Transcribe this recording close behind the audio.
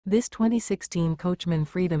This 2016 Coachmen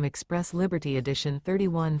Freedom Express Liberty Edition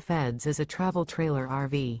 31 Feds is a travel trailer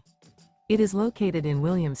RV. It is located in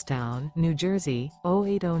Williamstown, New Jersey,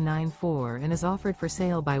 08094 and is offered for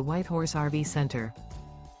sale by Whitehorse RV Center.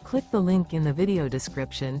 Click the link in the video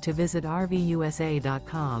description to visit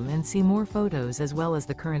RVUSA.com and see more photos as well as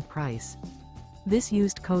the current price. This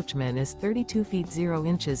used Coachman is 32 feet 0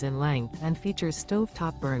 inches in length and features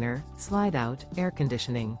stovetop burner, slide-out, air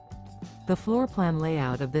conditioning. The floor plan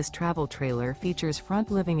layout of this travel trailer features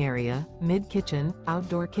front living area, mid-kitchen,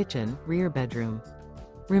 outdoor kitchen, rear bedroom.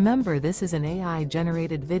 Remember, this is an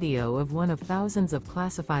AI-generated video of one of thousands of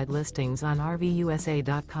classified listings on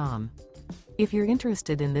RVUSA.com. If you're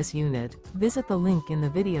interested in this unit, visit the link in the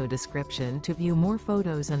video description to view more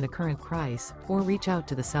photos and the current price, or reach out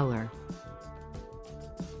to the seller.